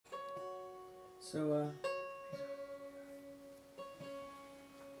So,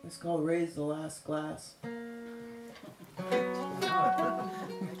 it's called Raise the Last Glass.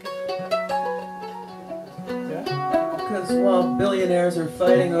 Because while billionaires are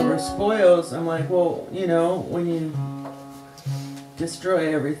fighting over spoils, I'm like, well, you know, when you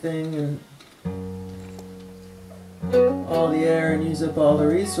destroy everything and all the air and use up all the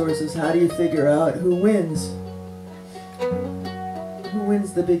resources, how do you figure out who wins? Who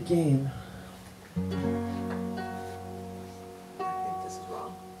wins the big game? I think this is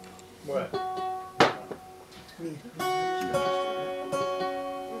wrong. What? Me.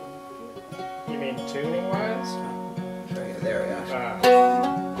 You mean tuning wise? There we are.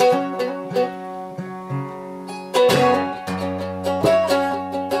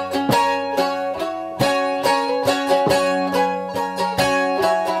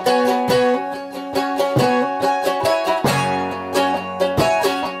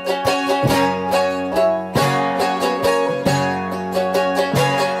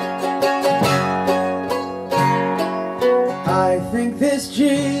 I think this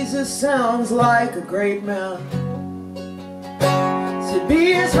Jesus sounds like a great man, to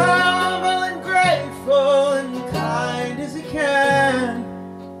be as humble and grateful and kind as he can.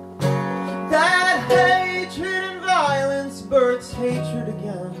 That hatred and violence births hatred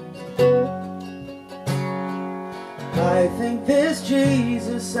again. I think this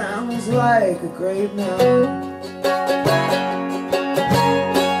Jesus sounds like a great man.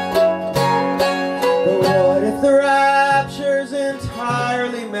 But what if the rapture's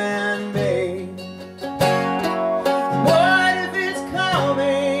entirely man-made? What if it's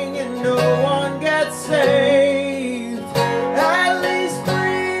coming and no one gets saved? At least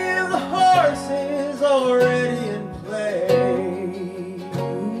 3 of the horses already in play.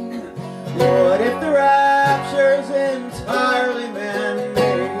 What if the rapture's entirely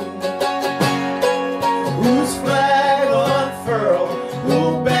man-made? Whose flag will unfurl?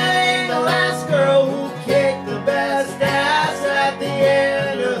 Who'll bang the last girl? Who'll kick the best ass at the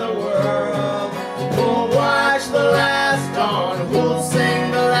end of the world? Who'll watch the last dawn? Who'll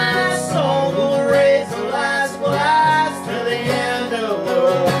sing the last song? Who'll raise the last glass to the end of the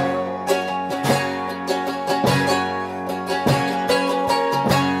world?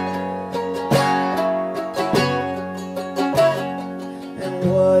 And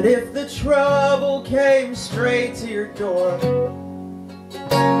what if the trouble came straight to your door?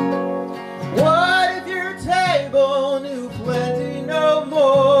 What if your table knew plenty no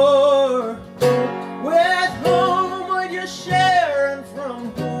more? With whom would you share and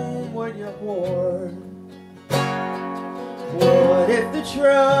from whom would you hoard? What if the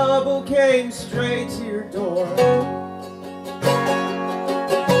trouble came straight to your door?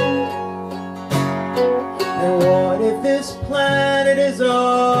 And what if this planet is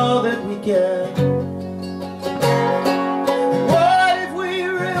all that we get? What if we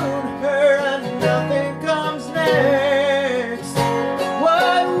ruin her and nothing comes next?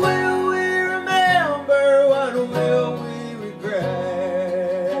 What will we remember? What will we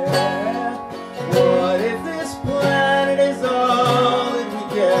regret? What if this planet is all that we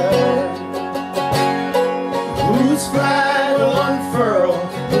get? Whose flag will unfurl?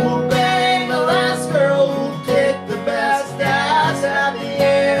 Who'll bang the last girl? Who'll kick the best ass at the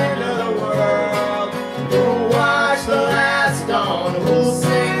end of the world? Who'll watch the last dawn? Who'll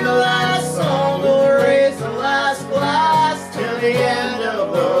sing the last song? Who'll raise the last glass till the end of the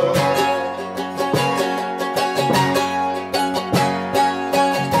world?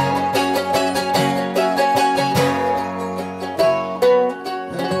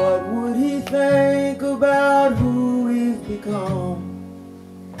 And what would he think about who we've become?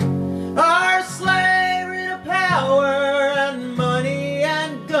 Our slavery to power and money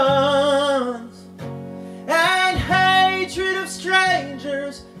and guns, and hatred of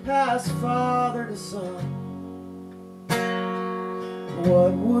strangers past father to son.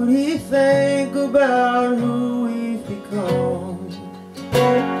 What would he think about who we've become?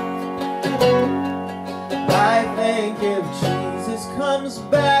 I think if Jesus comes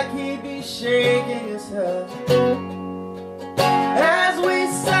back, he'd be shaking his head.